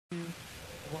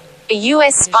A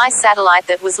U.S. spy satellite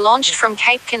that was launched from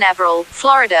Cape Canaveral,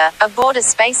 Florida, aboard a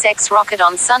SpaceX rocket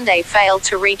on Sunday failed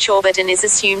to reach orbit and is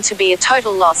assumed to be a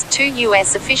total loss, two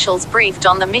U.S. officials briefed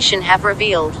on the mission have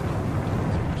revealed.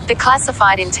 The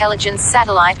classified intelligence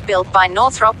satellite, built by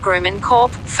Northrop Grumman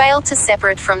Corp, failed to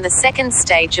separate from the second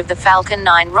stage of the Falcon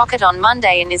 9 rocket on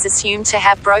Monday and is assumed to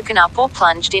have broken up or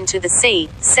plunged into the sea,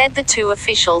 said the two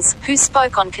officials, who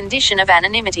spoke on condition of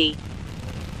anonymity.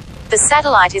 The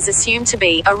satellite is assumed to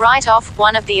be a write-off,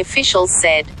 one of the officials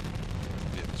said.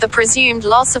 The presumed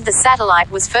loss of the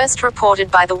satellite was first reported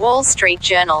by the Wall Street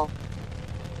Journal.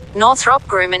 Northrop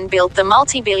Grumman built the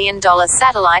multibillion-dollar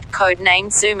satellite,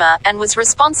 code-named Zuma, and was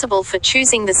responsible for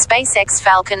choosing the SpaceX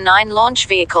Falcon 9 launch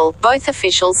vehicle, both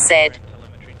officials said.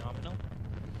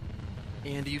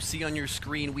 And you see on your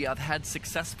screen, we have had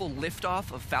successful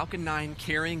liftoff of Falcon 9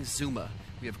 carrying Zuma.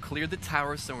 We have cleared the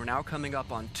tower, so we're now coming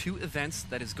up on two events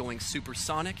that is going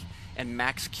supersonic and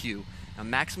max Q. Now,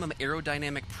 maximum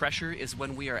aerodynamic pressure is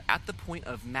when we are at the point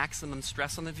of maximum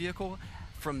stress on the vehicle.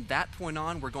 From that point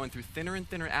on, we're going through thinner and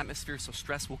thinner atmosphere, so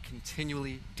stress will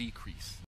continually decrease.